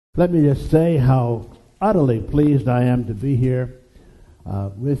Let me just say how utterly pleased I am to be here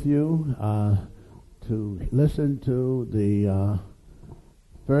with you to listen to the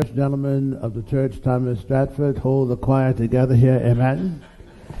first gentleman of the church, Thomas Stratford, hold the choir together here, amen,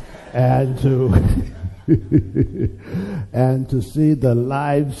 and to and to see the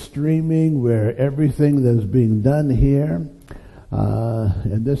live streaming where everything that's being done here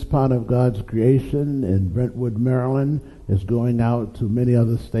in this part of God's creation in Brentwood, Maryland, is going out to many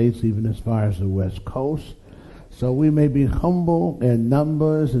other states, even as far as the West Coast. So we may be humble in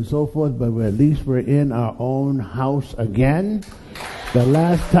numbers and so forth, but at least we're in our own house again. The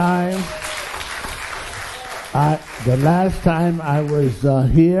last time I was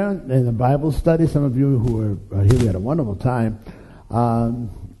here in a Bible study, some of you who were here, we had a wonderful time.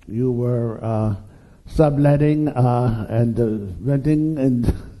 You were subletting and renting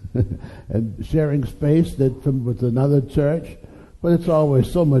and and sharing space with another church, but it's always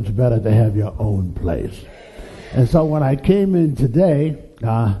so much better to have your own place. And so when I came in today,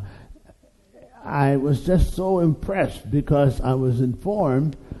 I was just so impressed because I was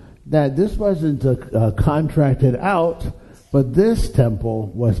informed that this wasn't contracted out, but this temple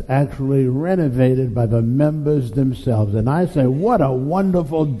was actually renovated by the members themselves. And I say, what a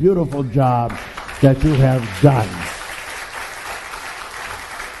wonderful, beautiful job that you have done.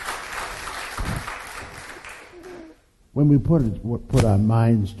 When we put our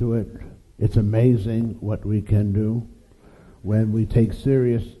minds to it, it's amazing what we can do when we take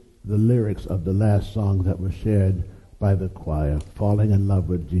serious the lyrics of the last song that was shared by the choir, Falling in Love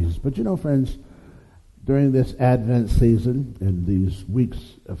with Jesus. But you know, friends, during this Advent season, in these weeks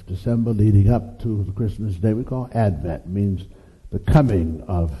of December leading up to the Christmas day, we call Advent, means the coming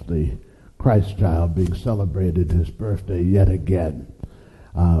of the Christ child being celebrated, his birthday yet again,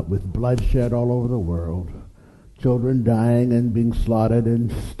 with bloodshed all over the world, children dying and being slaughtered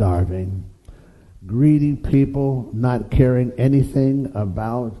and starving, greedy people not caring anything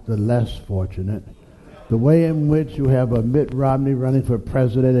about the less fortunate, the way in which you have a Mitt Romney running for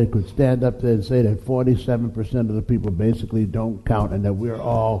president and could stand up there and say that 47% of the people basically don't count and that we're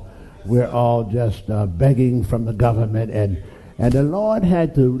all just begging from the government, and the Lord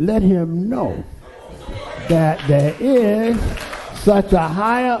had to let him know that there is such a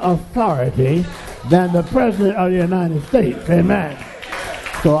higher authority than the President of the United States. Amen.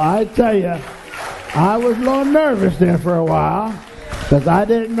 So I tell you, I was a little nervous there for a while because I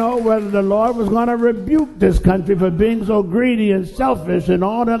didn't know whether the Lord was going to rebuke this country for being so greedy and selfish and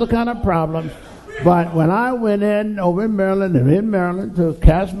all other kind of problems. But when I went in over in Maryland to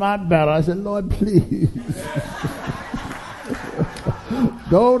cast my battle, I said, Lord, please,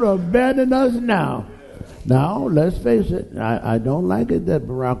 don't abandon us now. Now, let's face it, I don't like it that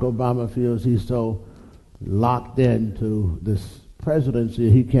Barack Obama feels he's so locked into this presidency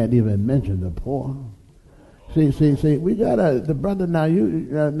he can't even mention the poor. See, we got the brother now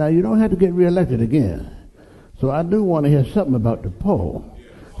you don't have to get reelected again. So I do want to hear something about the poor,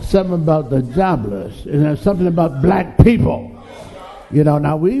 something about the jobless, and something about black people. You know,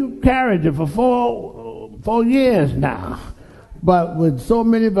 now we've carried it for four years now. But with so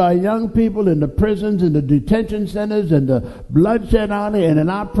many of our young people in the prisons and the detention centers and the bloodshed on it, and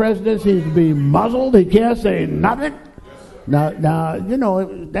then our president seems to be muzzled, he can't say nothing. Now you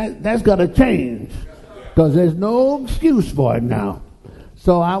know, that's got to change because there's no excuse for it now.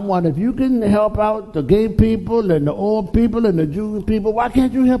 So I wonder if you can help out the gay people and the old people and the Jewish people, why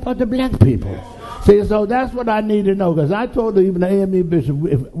can't you help out the black people? See, so that's what I need to know, because I told even the AME bishop,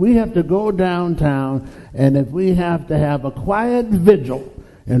 if we have to go downtown and if we have to have a quiet vigil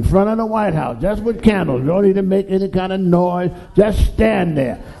in front of the White House, just with candles, you don't need to make any kind of noise, just stand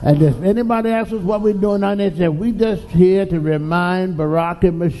there. And if anybody asks us what we're doing on this, we're just here to remind Barack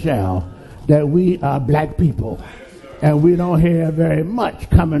and Michelle that we are black people, and we don't hear very much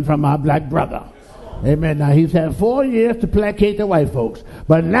coming from our black brother. Amen. Now, he's had 4 years to placate the white folks,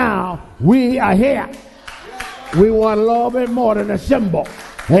 but now we are here. We want a little bit more than a symbol.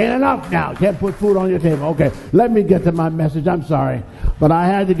 Ain't enough now. Can't put food on your table. Okay, let me get to my message. I'm sorry, but I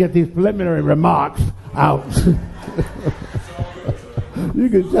had to get these preliminary remarks out. You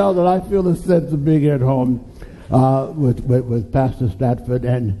can tell that I feel a sense of being at home with Pastor Stratford,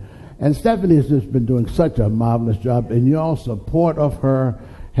 and Stephanie has just been doing such a marvelous job, and your support of her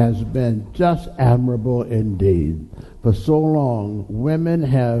has been just admirable indeed. For so long, women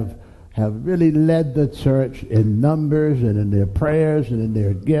have really led the church in numbers and in their prayers and in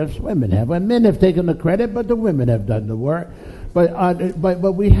their gifts. Women have. And men have taken the credit, but the women have done the work. But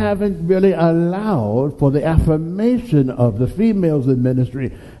we haven't really allowed for the affirmation of the females in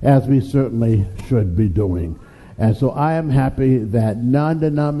ministry as we certainly should be doing. And so I am happy that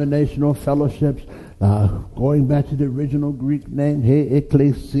non-denominational fellowships, going back to the original Greek name,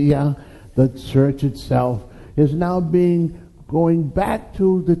 Ekklesia, the church itself, is now going back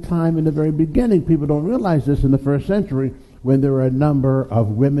to the time in the very beginning. People don't realize this in the first century, when there were a number of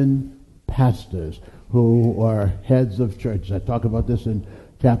women pastors who are heads of churches. I talk about this in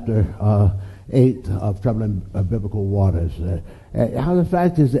chapter 8 of Troubling Biblical Waters. How the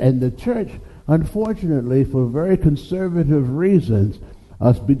fact is, and the church, unfortunately, for very conservative reasons,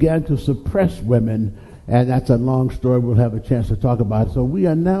 began to suppress women, and that's a long story we'll have a chance to talk about. So we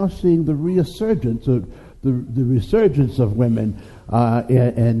are now seeing the resurgence of the resurgence of women,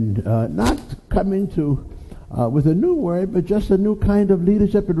 and not coming to with a new word, but just a new kind of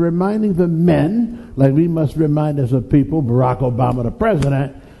leadership, and reminding the men, like we must remind as a people, Barack Obama, the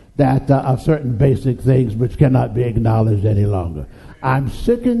president, that of certain basic things which cannot be acknowledged any longer. I'm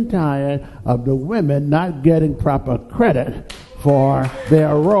sick and tired of the women not getting proper credit for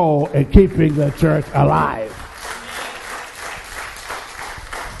their role in keeping the church alive.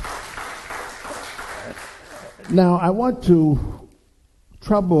 Now, I want to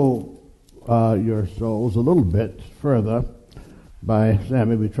trouble your souls a little bit further by saying,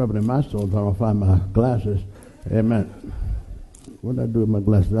 maybe troubling my soul if I don't find my glasses. Amen. What did I do with my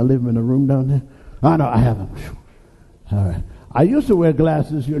glasses? Did I leave them in the room down there? Oh, no, I have them. All right. I used to wear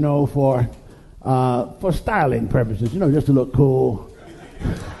glasses, for styling purposes, just to look cool.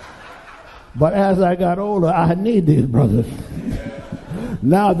 But as I got older, I need these brothers.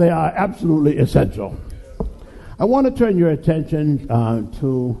 Now they are absolutely essential. I want to turn your attention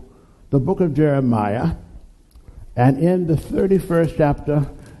to the book of Jeremiah, and in the 31st chapter,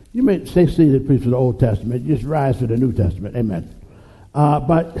 you may stay seated, please, for the Old Testament. Just rise to the New Testament. Amen.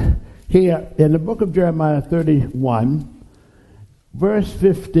 But here, in the book of Jeremiah 31, verse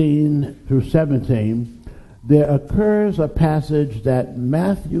 15 through 17, there occurs a passage that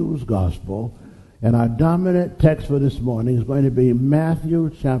Matthew's gospel, and our dominant text for this morning is going to be Matthew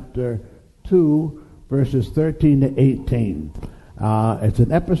chapter 2, verses 13 to 18. It's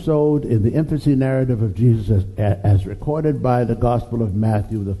an episode in the infancy narrative of Jesus as recorded by the Gospel of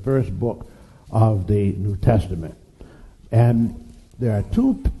Matthew, the first book of the New Testament. And there are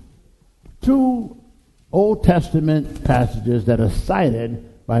two Old Testament passages that are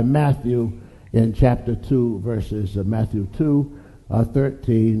cited by Matthew in chapter 2, verses Matthew 2,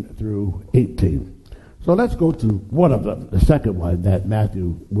 13 through 18. So let's go to one of them, the second one that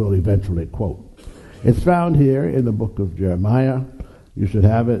Matthew will eventually quote. It's found here in the book of Jeremiah. You should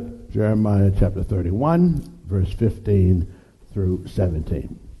have it, Jeremiah chapter 31, verse 15 through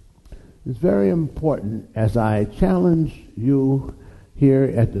 17. It's very important as I challenge you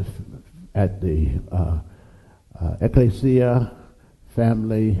here at the Ekklesia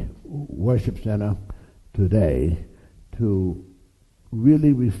Family Worship Center today to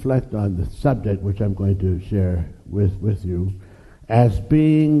really reflect on the subject which I'm going to share with you as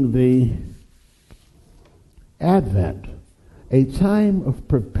being the Advent, a time of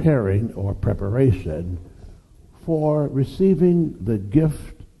preparing or preparation for receiving the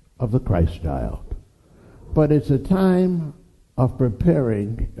gift of the Christ child. But it's a time of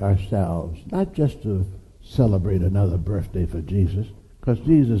preparing ourselves, not just to celebrate another birthday for Jesus, because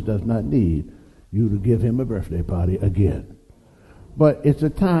Jesus does not need you to give him a birthday party again. But it's a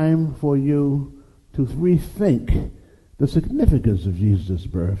time for you to rethink the significance of Jesus'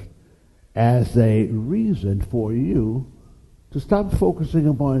 birth as a reason for you to stop focusing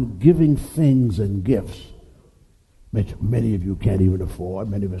upon giving things and gifts, which many of you can't even afford,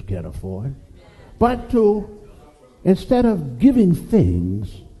 many of us can't afford, but to, instead of giving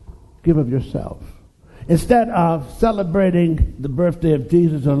things, give of yourself. Instead of celebrating the birthday of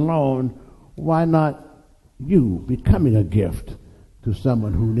Jesus alone, why not you becoming a gift to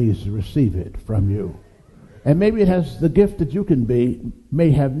someone who needs to receive it from you? And maybe it has the gift that you can be, may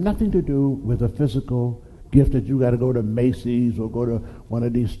have nothing to do with a physical gift that you got to go to Macy's or go to one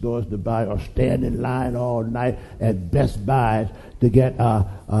of these stores to buy, or stand in line all night at Best Buy to get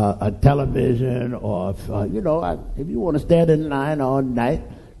a television, or if you want to stand in line all night,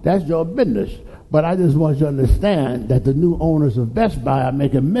 that's your business. But I just want you to understand that the new owners of Best Buy are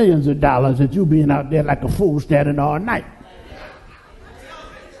making millions of dollars at you being out there like a fool standing all night.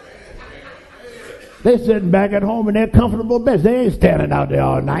 They're sitting back at home in their comfortable beds. They ain't standing out there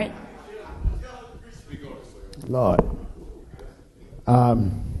all night. Lord.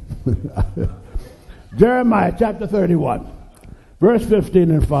 Jeremiah chapter 31, verse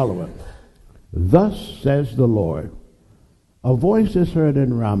 15 and following. Thus says the Lord, a voice is heard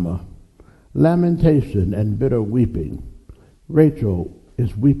in Ramah, lamentation and bitter weeping. Rachel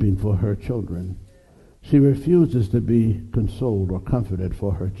is weeping for her children, She refuses to be consoled or comforted,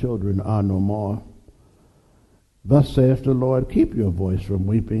 for her children are no more. Thus saith the Lord, keep your voice from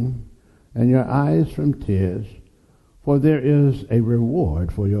weeping, and your eyes from tears, for there is a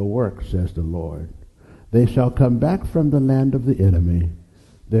reward for your work, says the Lord. They shall come back from the land of the enemy.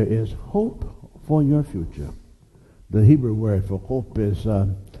 There is hope for your future. The Hebrew word for hope is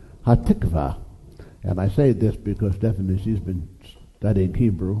hatikvah. And I say this because Stephanie, she's been studying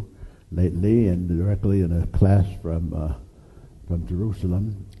Hebrew lately and directly in a class from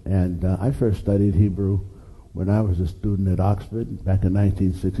Jerusalem. And I first studied Hebrew when I was a student at Oxford back in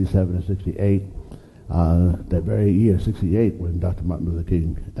 1967 and 68. That very year, 68, when Dr. Martin Luther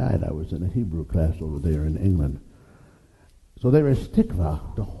King died, I was in a Hebrew class over there in England. So there is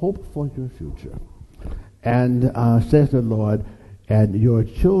tikvah, the hope for your future. And says the Lord, and your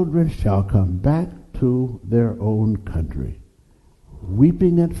children shall come back to their own country.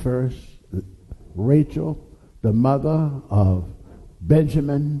 Weeping at first, Rachel, the mother of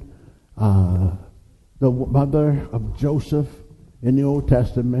Benjamin, the mother of Joseph in the Old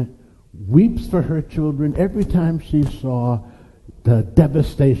Testament, weeps for her children every time she saw the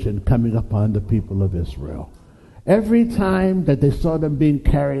devastation coming upon the people of Israel. Every time that they saw them being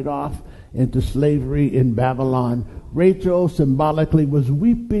carried off into slavery in Babylon, Rachel symbolically was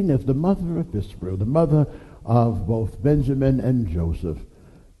weeping as the mother of Israel, the mother of both Benjamin and Joseph,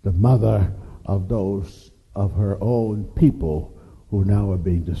 the mother of those of her own people who now are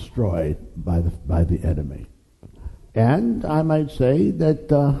being destroyed by the enemy. And I might say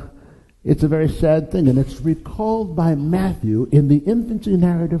that it's a very sad thing, and it's recalled by Matthew in the infancy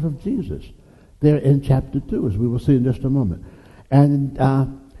narrative of Jesus, there in chapter 2, as we will see in just a moment. And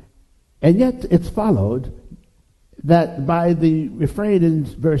yet it's followed that by the refrain in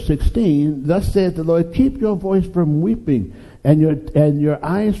verse 16, thus saith the Lord, keep your voice from weeping and your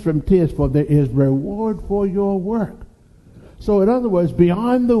eyes from tears, for there is reward for your work. So in other words,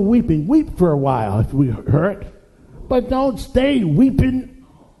 beyond the weeping, weep for a while if we hurt, but don't stay weeping.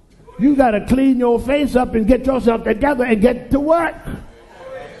 You got to clean your face up and get yourself together and get to work.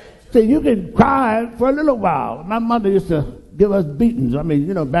 See, you can cry for a little while. My mother used to give us beatings. I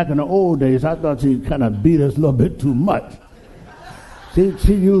mean, back in the old days, I thought she kind of beat us a little bit too much.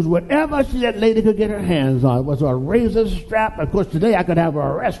 She used whatever that lady could get her hands on. It was a razor strap. Of course, today I could have her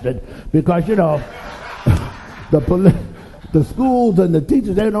arrested because, the schools and the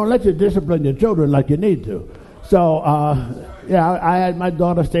teachers, they don't let you discipline your children like you need to. So, I had my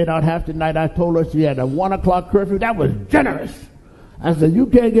daughter stayed out half the night. I told her she had a 1 o'clock curfew. That was generous. I said, you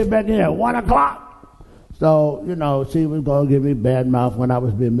can't get back in at 1 o'clock. So, she was going to give me bad mouth when I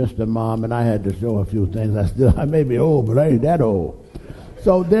was being Mr. Mom, and I had to show a few things. I may be old, but I ain't that old.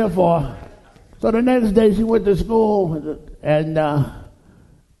 So, therefore, the next day she went to school, and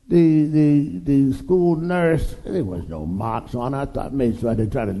the school nurse, there was no marks on her. I thought maybe they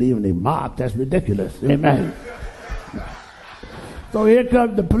try to leave any marks. That's ridiculous. Amen. So here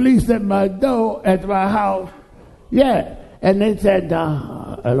comes the police at my door, at my house. Yeah. And they said,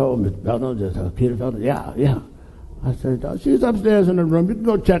 hello, Miss Felder, this is Peter Felder. Yeah. I said, she's upstairs in the room. You can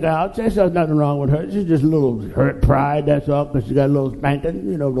go check her out. There's nothing wrong with her. She's just a little hurt pride, that's all, because she got a little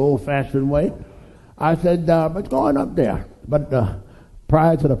spanking, the old-fashioned way. I said, what's going up there? But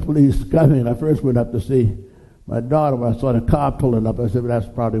prior to the police coming, I first went up to see my daughter. When I saw the car pulling up, I said, well,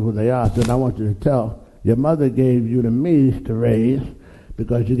 that's probably who they are. I said, I want you to tell, your mother gave you to me to raise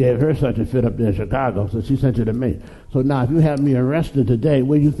because you gave her such a fit up there in Chicago, so she sent you to me. So now, if you have me arrested today,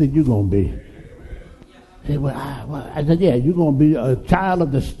 where do you think you're going to be? He said, I said, yeah, you're going to be a child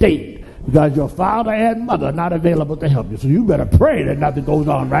of the state because your father and mother are not available to help you. So you better pray that nothing goes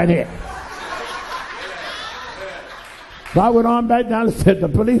on right here. So I went on back down and said, the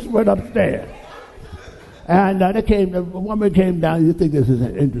police went upstairs. And the woman came down. You think this is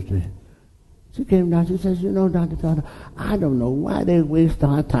interesting? She came down, she says, Dr. Felder, I don't know why they waste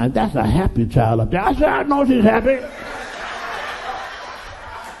our time. That's a happy child up there. I said, I know she's happy.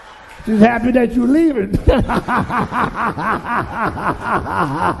 She's happy that you're leaving.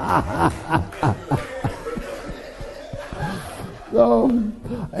 So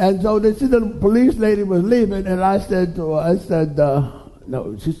the police lady was leaving, and I said to her,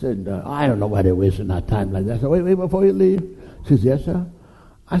 no, she said, I don't know why they're wasting our time like that. So wait, before you leave? She said, yes, sir.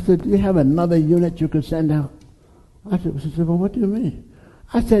 I said, do you have another unit you could send out? She said, well, what do you mean?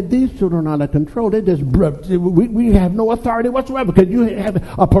 I said, these children are out of control. They just, we have no authority whatsoever. Could you have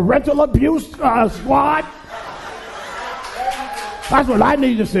a parental abuse squad? That's what I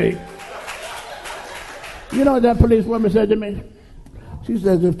need to see. You know what that policewoman said to me? She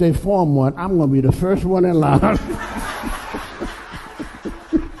says, if they form one, I'm going to be the first one in line.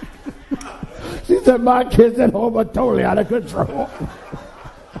 She said, Said my kids at home are totally out of control.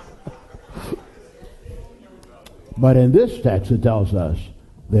 But in this text it tells us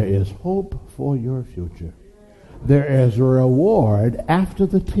there is hope for your future. There is a reward after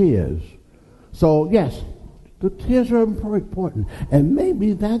the tears. So yes, the tears are important. And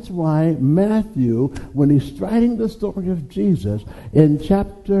maybe that's why Matthew, when he's writing the story of Jesus in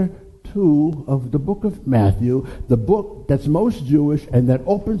chapter 2 of the book of Matthew, the book that's most Jewish and that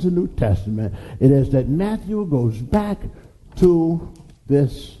opens the New Testament, it is that Matthew goes back to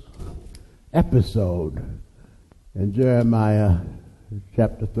this episode in Jeremiah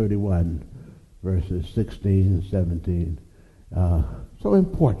chapter 31, verses 16 and 17. So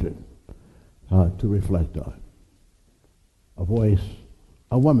important to reflect on. A voice,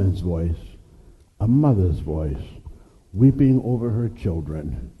 a woman's voice, a mother's voice, weeping over her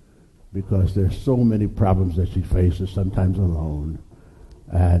children because there's so many problems that she faces, sometimes alone,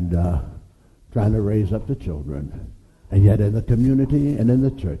 and trying to raise up the children. And yet in the community and in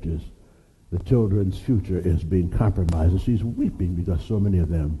the churches, the children's future is being compromised, and she's weeping because so many of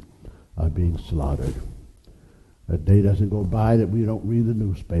them are being slaughtered. A day doesn't go by that we don't read the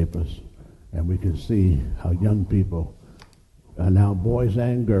newspapers, and we can see how young people are now, boys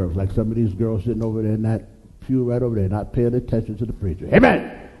and girls, like some of these girls sitting over there in that pew right over there, not paying attention to the preacher.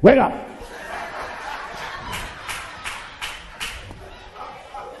 Amen. Wake up.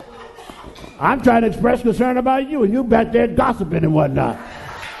 I'm trying to express concern about you, and you back there gossiping and whatnot.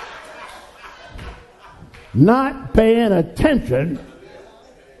 Not paying attention,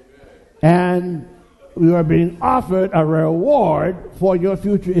 and you are being offered a reward for your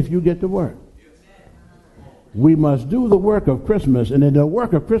future if you get to work. We must do the work of Christmas, and then the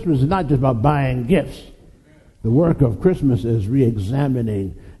work of Christmas is not just about buying gifts. The work of Christmas is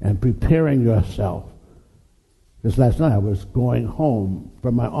re-examining and preparing yourself. Just last night I was going home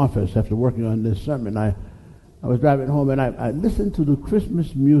from my office after working on this sermon. I was driving home, and I listened to the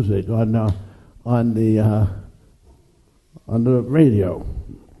Christmas music on the radio,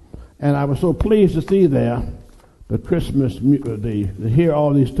 and I was so pleased to see there the Christmas, to hear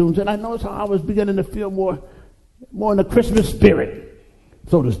all these tunes, and I noticed how I was beginning to feel more in the Christmas spirit,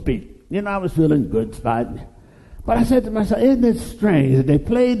 so to speak. You know, I was feeling good spot. But I said to myself, isn't it strange that they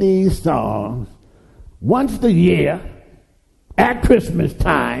play these songs once a year at Christmas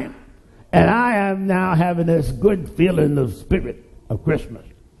time, and I am now having this good feeling of spirit of Christmas.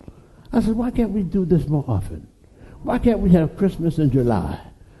 I said, why can't we do this more often? Why can't we have Christmas in July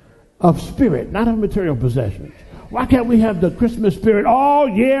of spirit, not of material possessions? Why can't we have the Christmas spirit all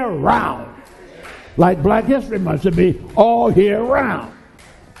year round? Like Black History Month should be all year round.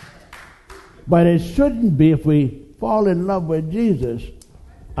 But it shouldn't be. If we fall in love with Jesus,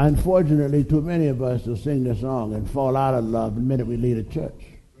 unfortunately, too many of us will sing the song and fall out of love the minute we leave the church.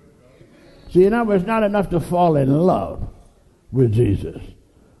 See, in other words, it's not enough to fall in love with Jesus,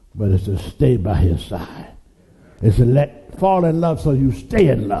 but it's to stay by his side. It's to fall in love so you stay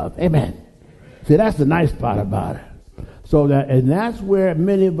in love. Amen. See, that's the nice part about it. And that's where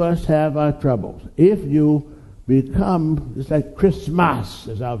many of us have our troubles. If you become, it's like Christmas,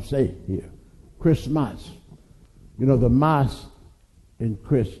 as I'll say here. Christmas. You know, the Mass in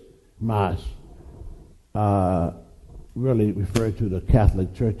Christmas really refer to the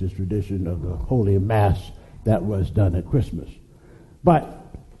Catholic Church's tradition of the Holy Mass that was done at Christmas.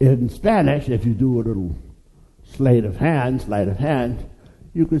 But in Spanish, if you do a little sleight of hand,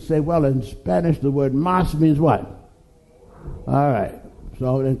 you could say, well, in Spanish, the word Mass means what? All right.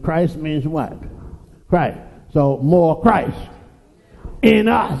 So then Christ means what? Christ. So more Christ in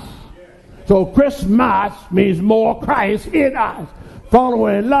us. So Christmas means more Christ in us.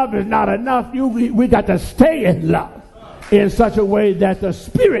 Following in love is not enough. We got to stay in love in such a way that the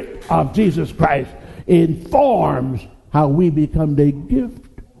Spirit of Jesus Christ informs how we become the gift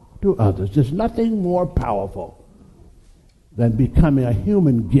to others. There's nothing more powerful than becoming a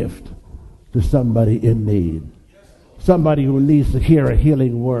human gift to somebody in need. Somebody who needs to hear a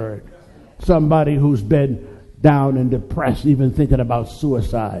healing word. Somebody who's been down and depressed, even thinking about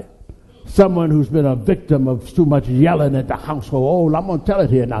suicide. Someone who's been a victim of too much yelling at the household. Oh, I'm going to tell it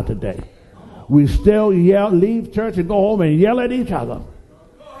here now today. We still yell, leave church and go home and yell at each other.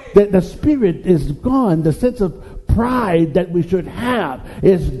 The spirit is gone. The sense of pride that we should have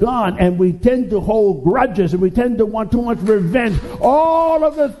is gone, and we tend to hold grudges, and we tend to want too much revenge. All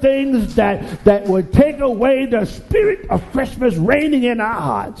of the things that would take away the spirit of Christmas reigning in our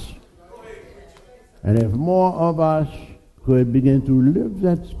hearts. And if more of us could begin to live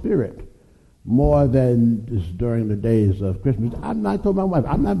that spirit more than just during the days of Christmas. I'm not talking about my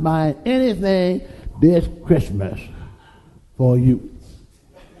wife. I'm not buying anything this Christmas for you.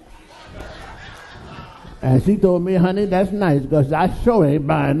 And she told me, honey, that's nice because I sure ain't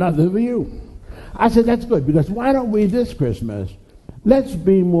buying nothing for you. I said, that's good because why don't we this Christmas, let's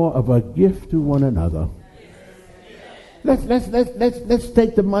be more of a gift to one another. Let's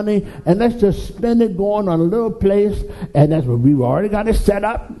take the money and let's just spend it going on a little place, and that's what we've already got it set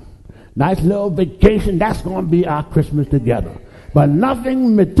up. Nice little vacation. That's going to be our Christmas together. But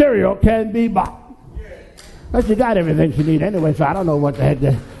nothing material can be bought. But she got everything she needs anyway, so I don't know what the heck.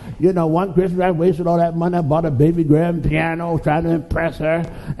 One Christmas I wasted all that money. I bought a baby grand piano trying to impress her.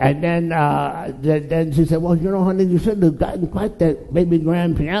 And then she said, well, honey, you shouldn't have gotten quite that baby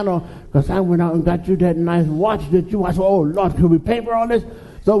grand piano because I went out and got you that nice watch that you. I said, oh, Lord, can we pay for all this?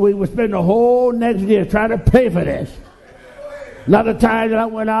 So we would spend the whole next year trying to pay for this. Another time that I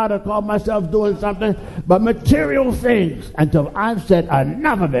went out, I called myself doing something, but material things until I've said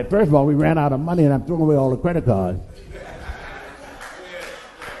enough of it. First of all, we ran out of money and I'm throwing away all the credit cards.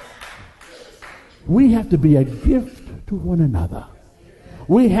 We have to be a gift to one another.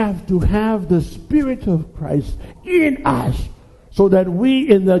 We have to have the Spirit of Christ in us so that we,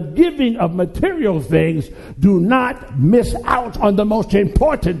 in the giving of material things, do not miss out on the most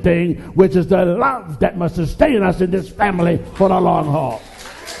important thing, which is the love that must sustain us in this family for the long haul.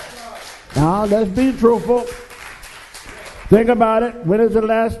 Now, let's be truthful. Think about it. When is the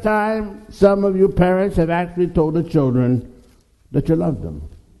last time some of you parents have actually told the children that you love them?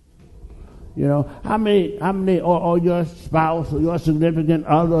 How many, or your spouse, or your significant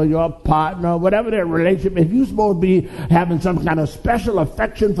other, or your partner, whatever their relationship, if you're supposed to be having some kind of special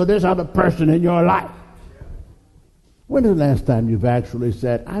affection for this other person in your life, when is the last time you've actually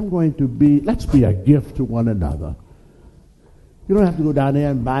said, let's be a gift to one another? You don't have to go down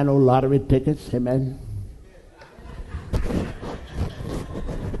there and buy no lottery tickets, amen?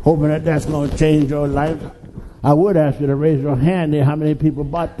 Hoping that that's going to change your life. I would ask you to raise your hand there how many people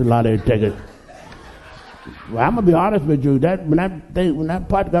bought the lottery ticket. Well, I'm going to be honest with you. When that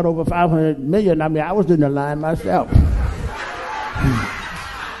pot got over 500 million, I was in the line myself.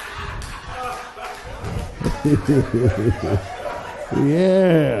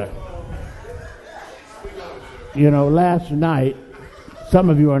 Yeah. Last night,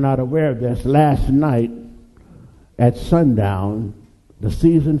 some of you are not aware of this, last night at sundown, the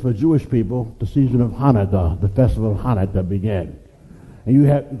season for Jewish people, the season of Hanukkah, the festival of Hanukkah began. And you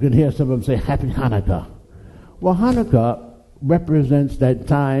can hear some of them say, Happy Hanukkah. Well, Hanukkah represents that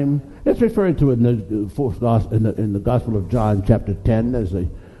time. It's referred to in the Gospel of John, chapter 10, as the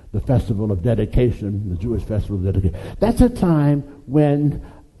festival of dedication, the Jewish festival of dedication. That's a time when,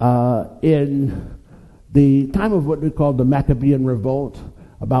 in the time of what we call the Maccabean Revolt,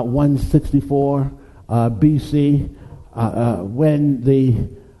 about 164 BC, when the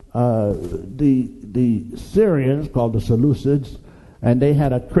Syrians, called the Seleucids, and they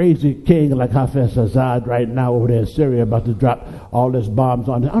had a crazy king like Hafez-Assad right now over there in Syria about to drop all these bombs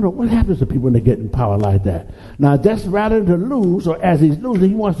on them. I don't know what happens to people when they get in power like that. Now, just rather than lose, or as he's losing,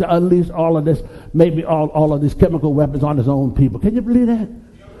 he wants to unleash all of this, maybe all of these chemical weapons on his own people. Can you believe that?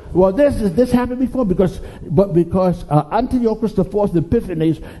 Well, this happened before because Antiochus IV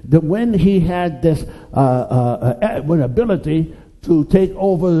Epiphanes, when he had this ability to take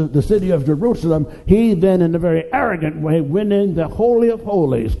over the city of Jerusalem, he then, in a very arrogant way, went in the Holy of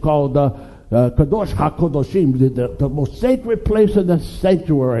Holies, called the Kadosh HaKodoshim, the most sacred place in the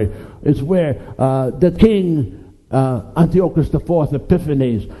sanctuary, is where the king Antiochus IV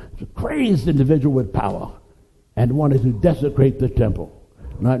Epiphanes, a crazed individual with power, and wanted to desecrate the temple.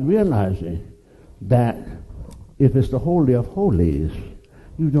 Not realizing that if it's the Holy of Holies,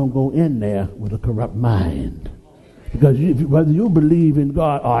 you don't go in there with a corrupt mind. Because whether you believe in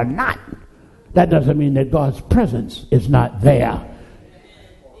God or not, that doesn't mean that God's presence is not there.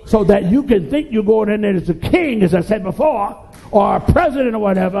 So that you can think you're going in there as a king, as I said before, or a president or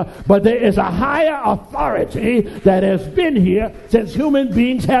whatever, but there is a higher authority that has been here since human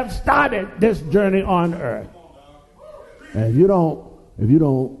beings have started this journey on earth. And if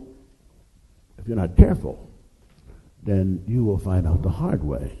you're not careful, then you will find out the hard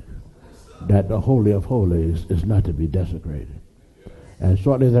way that the Holy of Holies is not to be desecrated. And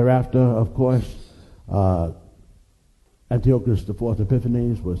shortly thereafter, of course, Antiochus IV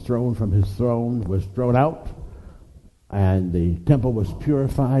Epiphanes was thrown from his throne, was thrown out, and the temple was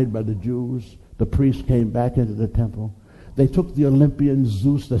purified by the Jews. The priests came back into the temple. They took the Olympian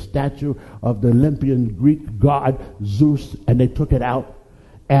Zeus, the statue of the Olympian Greek god Zeus, and they took it out,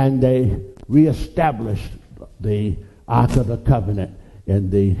 and they reestablished the Ark of the Covenant in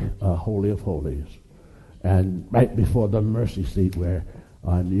the Holy of Holies. And right before the mercy seat, where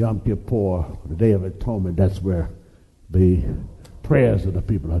on Yom Kippur, the Day of Atonement, that's where the prayers of the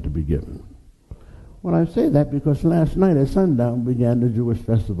people are to be given. Well, I say that because last night at sundown began the Jewish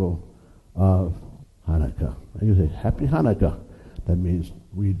festival of Hanukkah. You say, Happy Hanukkah. That means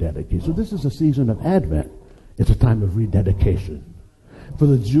rededicate. So this is a season of Advent. It's a time of rededication. For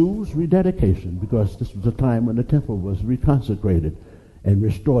the Jews, rededication, because this was a time when the temple was reconsecrated and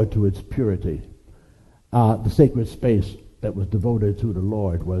restored to its purity. The sacred space that was devoted to the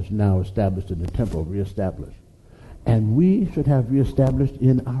Lord was now established in the temple, reestablished. And we should have reestablished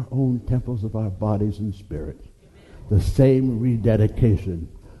in our own temples of our bodies and spirits the same rededication,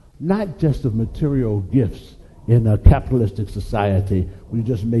 not just of material gifts in a capitalistic society. We're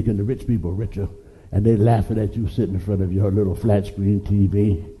just making the rich people richer, and they're laughing at you sitting in front of your little flat screen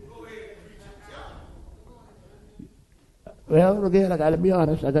TV. Well, again, I got to be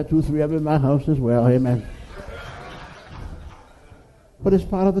honest. I got 2, 3 of them in my house as well. Amen. But it's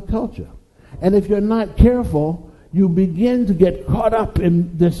part of the culture. And if you're not careful, you begin to get caught up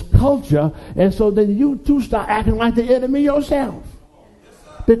in this culture, and so then you too start acting like the enemy yourself.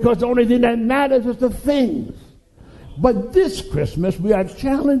 Because the only thing that matters is the things. But this Christmas, we are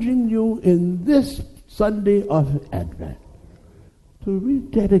challenging you in this Sunday of Advent to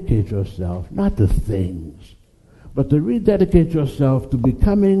rededicate yourself, not to things, but to rededicate yourself to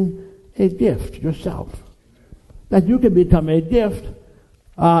becoming a gift yourself. That you can become a gift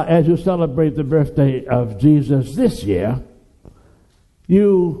as you celebrate the birthday of Jesus this year.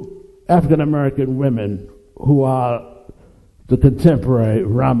 You African-American women who are the contemporary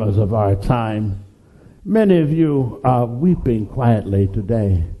Ramas of our time, many of you are weeping quietly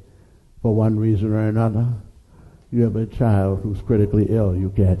today for one reason or another. You have a child who's critically ill.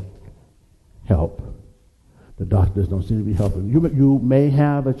 You can't help. The doctors don't seem to be helping. You may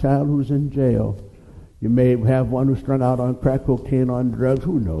have a child who's in jail. You may have one who's strung out on crack cocaine, on drugs.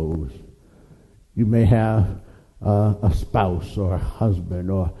 Who knows? You may have a spouse or a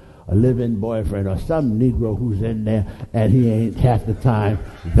husband or a live-in boyfriend or some Negro who's in there and he ain't half the time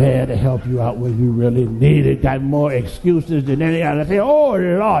there to help you out when you really need it. Got more excuses than any other thing. Oh,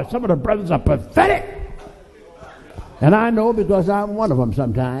 Lord, some of the brothers are pathetic. And I know because I'm one of them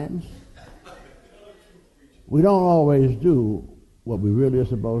sometimes. We don't always do what we really are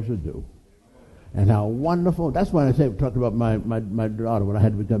supposed to do. And how wonderful. That's why I say we talked about my daughter when I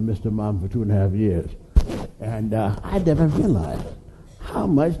had to become Mr. Mom for 2.5 years. And I never realized how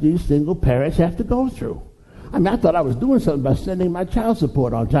much these single parents have to go through. I mean, I thought I was doing something by sending my child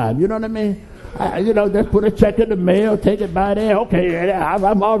support on time. You know what I mean? Just put a check in the mail, take it by there. Okay,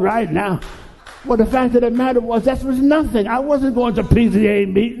 I'm all right now. Well, the fact of the matter was that was nothing. I wasn't going to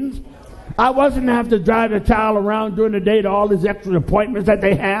PTA meetings. I wasn't have to drive the child around during the day to all these extra appointments that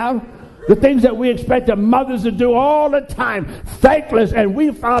they have. The things that we expect the mothers to do all the time, thankless, and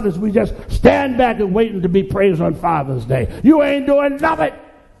we fathers, we just stand back and waiting to be praised on Father's Day. You ain't doing nothing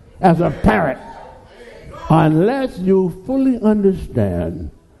as a parent unless you fully understand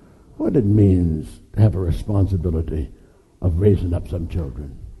what it means to have a responsibility of raising up some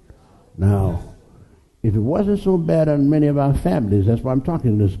children. Now, if it wasn't so bad on many of our families, that's why I'm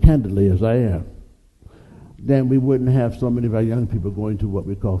talking as candidly as I am, then we wouldn't have so many of our young people going to what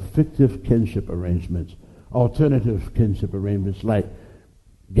we call fictive kinship arrangements, alternative kinship arrangements like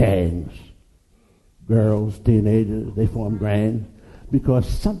gangs. Girls, teenagers, they form gangs because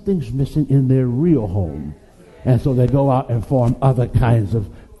something's missing in their real home. And so they go out and form other kinds of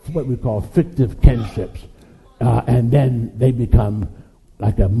what we call fictive kinships. And then they become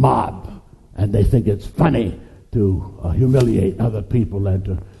like a mob. And they think it's funny to humiliate other people and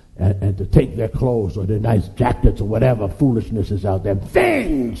to take their clothes or their nice jackets or whatever foolishness is out there.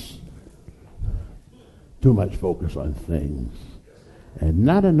 Things! Too much focus on things. And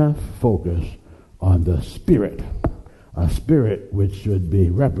not enough focus on the spirit. A spirit which should be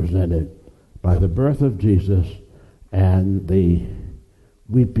represented by the birth of Jesus and the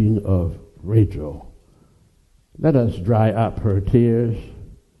weeping of Rachel. Let us dry up her tears.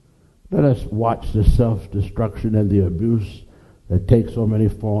 Let us watch the self-destruction and the abuse that takes so many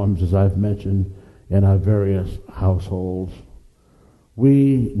forms, as I've mentioned, in our various households.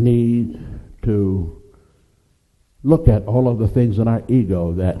 We need to look at all of the things in our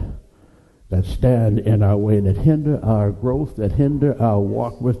ego that stand in our way, that hinder our growth, that hinder our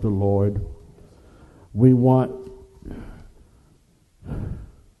walk with the Lord. We want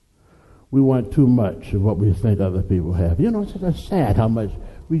too much of what we think other people have. You know, it's just sad how much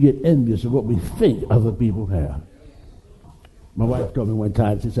we get envious of what we think other people have. My wife told me one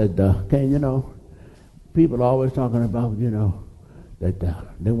time, she said, Cain, people are always talking about, that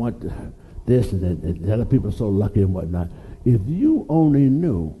they want this and that other people are so lucky and whatnot. If you only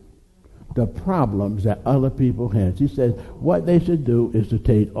knew the problems that other people have. She says what they should do is to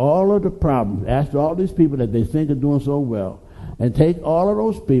take all of the problems, ask all these people that they think are doing so well, and take all of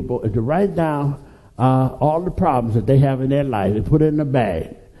those people and to write down all the problems that they have in their life and put it in a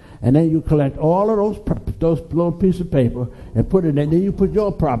bag. And then you collect all of those little pieces of paper and put it in, and then you put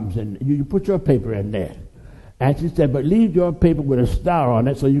your problems in, you put your paper in there. And she said, but leave your paper with a star on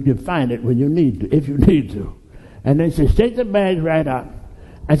it so you can find it when you need to, if you need to. And then she said, take the bags right out.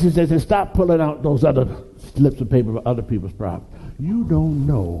 And she says, and stop pulling out those other slips of paper for other people's problems. You don't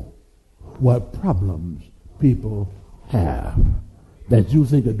know what problems people have that you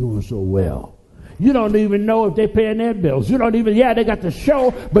think are doing so well. You don't even know if they're paying their bills. You don't even, they got the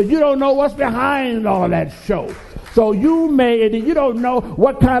show, but you don't know what's behind all of that show. So you don't know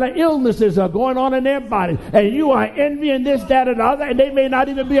what kind of illnesses are going on in their body. And you are envying this, that, and the other, and they may not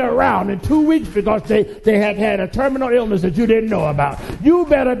even be around in 2 weeks because they have had a terminal illness that you didn't know about. You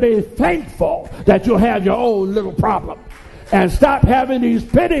better be thankful that you have your own little problem. And stop having these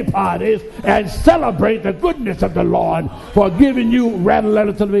pity parties and celebrate the goodness of the Lord for giving you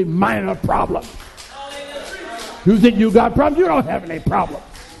relatively minor problems. You think you got problems? You don't have any problems.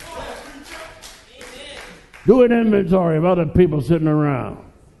 Do an inventory of other people sitting around.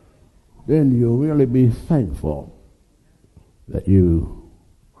 Then you'll really be thankful that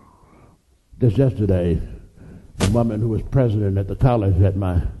just yesterday, the woman who was president at the college that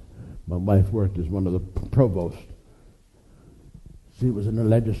my wife worked as one of the provosts, she was in the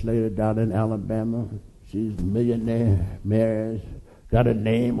legislature down in Alabama. She's a millionaire, married, got a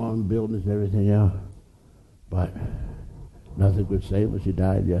name on buildings and everything else. But nothing could save her. She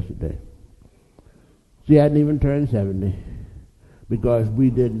died yesterday. She hadn't even turned 70 because we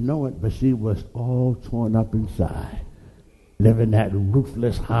didn't know it, but she was all torn up inside, living that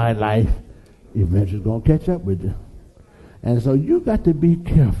ruthless high life. Eventually it's going to catch up with you. And so you got to be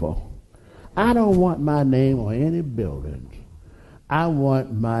careful. I don't want my name on any buildings. I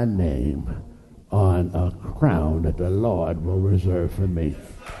want my name on a crown that the Lord will reserve for me.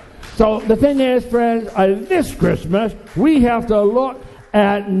 So the thing is, friends, this Christmas, we have to look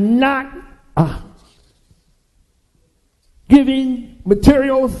at not giving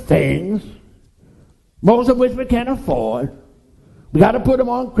material things, most of which we can't afford. We got to put them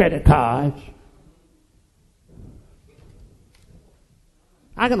on credit cards.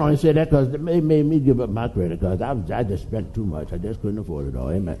 I can only say that because it made me give up my credit cards. I just spent too much. I just couldn't afford it all.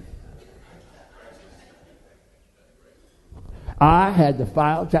 Amen. I had to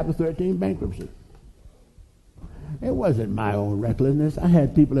file Chapter 13 bankruptcy. It wasn't my own recklessness. I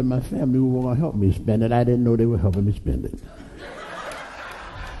had people in my family who were going to help me spend it. I didn't know they were helping me spend it.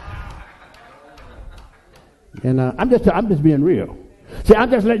 And I'm just being real. See,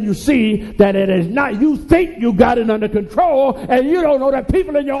 I'm just letting you see that it is not, you think you got it under control, and you don't know that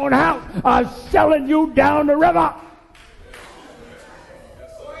people in your own house are selling you down the river.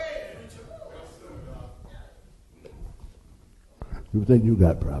 You think you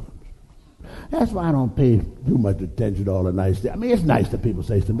got problems. That's why I don't pay too much attention to all the nice things. I mean, it's nice that people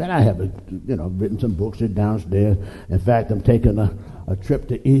say something. I have, written some books downstairs. In fact, I'm taking a trip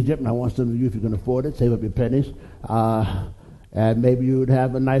to Egypt, and I want some of you, if you can afford it, save up your pennies. And maybe you would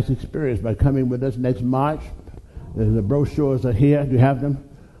have a nice experience by coming with us next March. The brochures are here. Do you have them?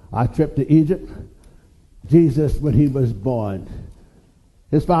 Our trip to Egypt. Jesus, when he was born,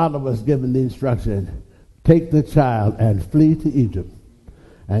 his father was given the instruction, take the child and flee to Egypt.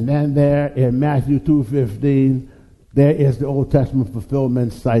 And then there in Matthew 2:15, there is the Old Testament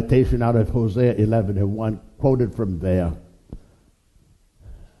fulfillment citation out of Hosea 11:1, quoted from there.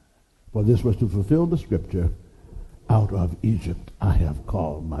 For this was to fulfill the scripture, out of Egypt I have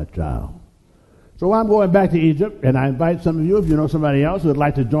called my child. So I'm going back to Egypt, and I invite some of you, if you know somebody else who would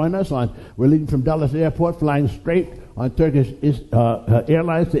like to join us, we're leaving from Dulles Airport, flying straight on Turkish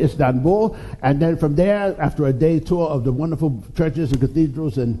Airlines to Istanbul, and then from there, after a day tour of the wonderful churches and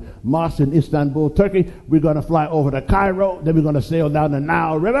cathedrals and mosques in Istanbul, Turkey, we're going to fly over to Cairo, then we're going to sail down the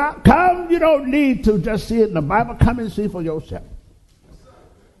Nile River. Come, you don't need to just see it in the Bible, come and see for yourself.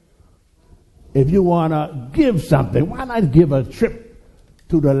 If you want to give something, why not give a trip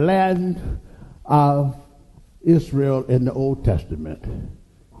to the land of Israel in the Old Testament?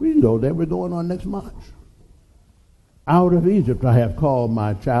 We can go there. We're going on next March. Out of Egypt I have called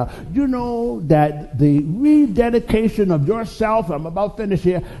my child. You know that the rededication of yourself, I'm about finished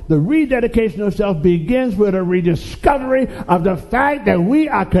here, the rededication of yourself begins with a rediscovery of the fact that we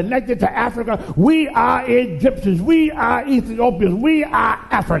are connected to Africa. We are Egyptians. We are Ethiopians. We are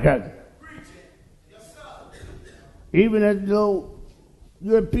Africans. Even that little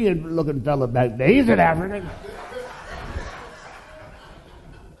European-looking fellow back there, he's an African.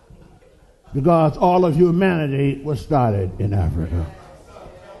 because all of humanity was started in Africa.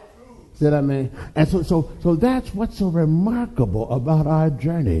 See what I mean? And so that's what's so remarkable about our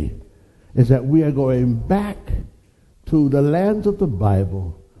journey, is that we are going back to the lands of the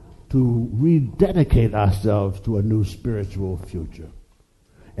Bible to rededicate ourselves to a new spiritual future.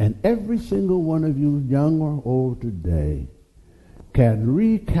 And every single one of you, young or old today, can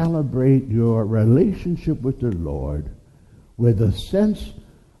recalibrate your relationship with the Lord with a sense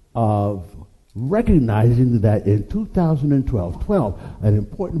of recognizing that in 2012, 12, an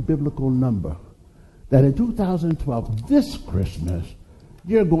important biblical number, that in 2012, this Christmas,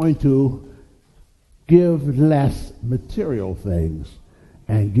 you're going to give less material things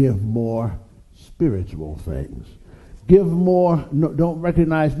and give more spiritual things. Give more, no, don't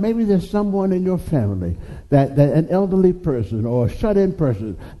recognize, maybe there's someone in your family, that an elderly person or a shut-in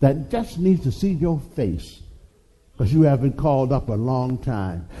person that just needs to see your face because you haven't called up a long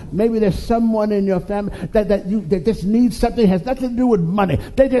time. Maybe there's someone in your family that just needs something, has nothing to do with money.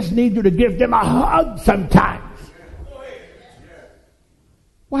 They just need you to give them a hug sometimes.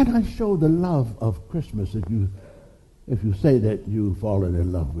 Why not show the love of Christmas if you say that you've fallen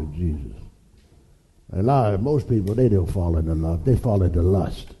in love with Jesus? Most people, they don't fall into love. They fall into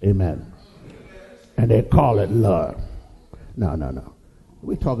lust. Amen. And they call it love. No.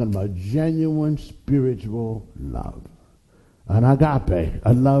 We're talking about genuine spiritual love. An agape,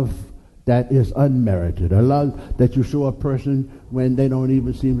 a love that is unmerited. A love that you show a person when they don't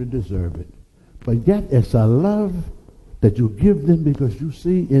even seem to deserve it. But yet it's a love that you give them because you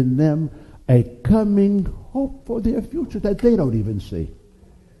see in them a coming hope for their future that they don't even see.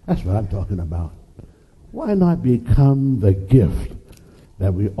 That's what I'm talking about. Why not become the gift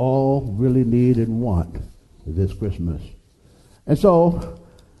that we all really need and want this Christmas? And so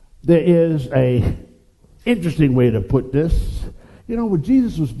there is a interesting way to put this. You know, when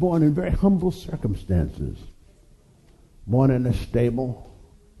Jesus was born in very humble circumstances, born in a stable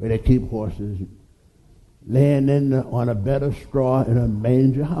where they keep horses, laying on a bed of straw in a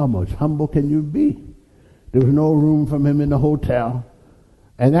manger. How much humble can you be? There was no room for him in the hotel.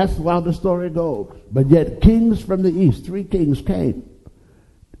 And that's how the story goes. But yet kings from the east, 3 kings came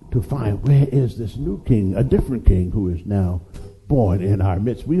to find where is this new king, a different king who is now born in our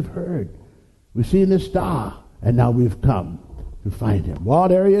midst. We've heard, we've seen the star, and now we've come to find him. Well,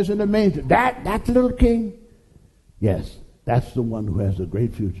 there he is in the manger. That little king? Yes, that's the one who has a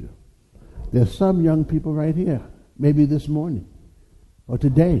great future. There's some young people right here, maybe this morning or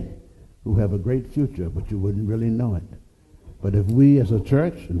today, who have a great future, but you wouldn't really know it. But if we as a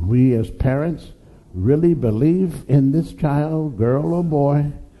church and we as parents really believe in this child, girl or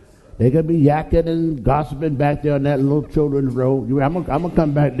boy, they could be yakking and gossiping back there on that little children's row. I'm going to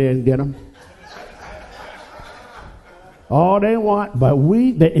come back there and get them. All they want, but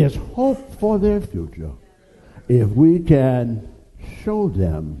there is hope for their future if we can show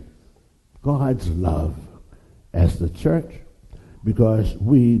them God's love as the church, because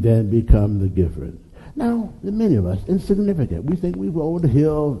we then become the giver. Now, many of us, insignificant. We think we've over the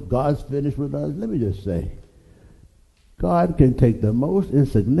hill, God's finished with us. Let me just say, God can take the most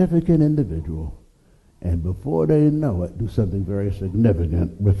insignificant individual and before they know it, do something very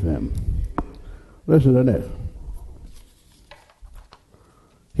significant with them. Listen to this.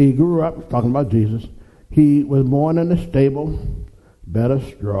 He grew up, talking about Jesus, he was born in a stable, bed of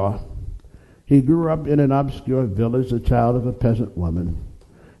straw. He grew up in an obscure village, the child of a peasant woman.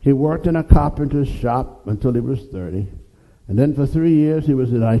 He worked in a carpenter's shop until he was 30. And then for 3 years he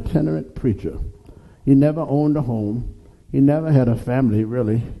was an itinerant preacher. He never owned a home. He never had a family,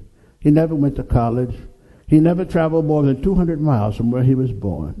 really. He never went to college. He never traveled more than 200 miles from where he was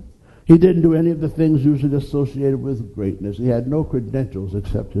born. He didn't do any of the things usually associated with greatness. He had no credentials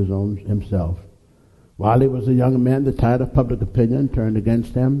except his own himself. While he was a young man, the tide of public opinion turned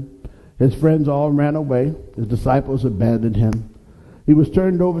against him. His friends all ran away. His disciples abandoned him. He was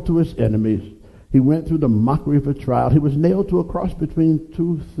turned over to his enemies. He went through the mockery of a trial. He was nailed to a cross between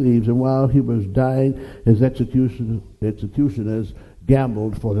 2 thieves, and while he was dying, his executioners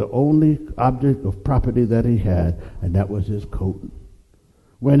gambled for the only object of property that he had, and that was his coat.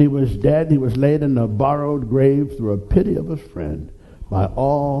 When he was dead, he was laid in a borrowed grave through a pity of a friend. By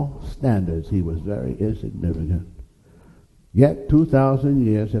all standards, he was very insignificant. Yet 2,000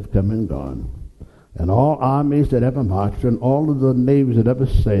 years have come and gone, and all armies that ever marched, and all of the navies that ever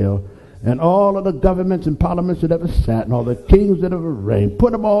sailed, and all of the governments and parliaments that ever sat, and all the kings that ever reigned,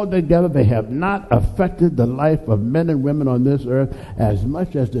 put them all together, they have not affected the life of men and women on this earth as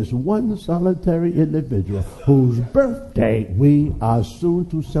much as this one solitary individual whose birthday we are soon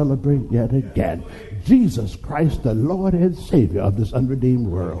to celebrate yet again. Jesus Christ, the Lord and Savior of this unredeemed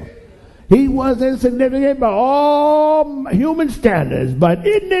world. He was insignificant by all human standards. But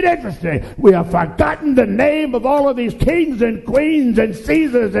isn't it interesting? We have forgotten the name of all of these kings and queens and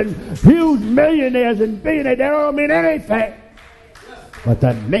Caesars and huge millionaires and billionaires. They don't mean anything. But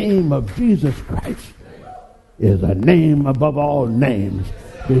the name of Jesus Christ is a name above all names,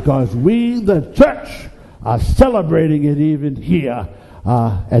 because we, the church, are celebrating it even here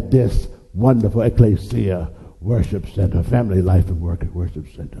at this wonderful Ekklesia worship center, family life and worship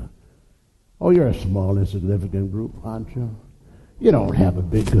center. Oh, you're a small, insignificant group, aren't you? You don't have a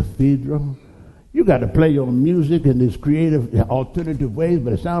big cathedral. You got to play your music in these creative, alternative ways,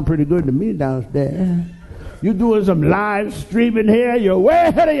 but it sounds pretty good to me downstairs. You're doing some live streaming here. You're way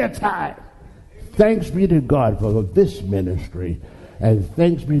ahead of your time. Thanks be to God for this ministry, and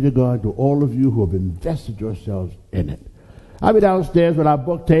thanks be to God to all of you who have invested yourselves in it. I'll be downstairs with our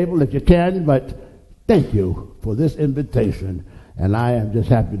book table if you can, but thank you for this invitation. And I am just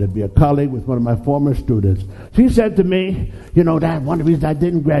happy to be a colleague with one of my former students. She said to me, you know, that one of the reasons I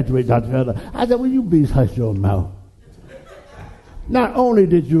didn't graduate, Dr. Felder. I said, will you please hush your mouth? Not only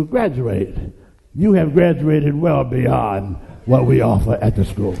did you graduate, you have graduated well beyond what we offer at the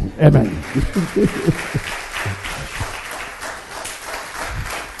school. Amen.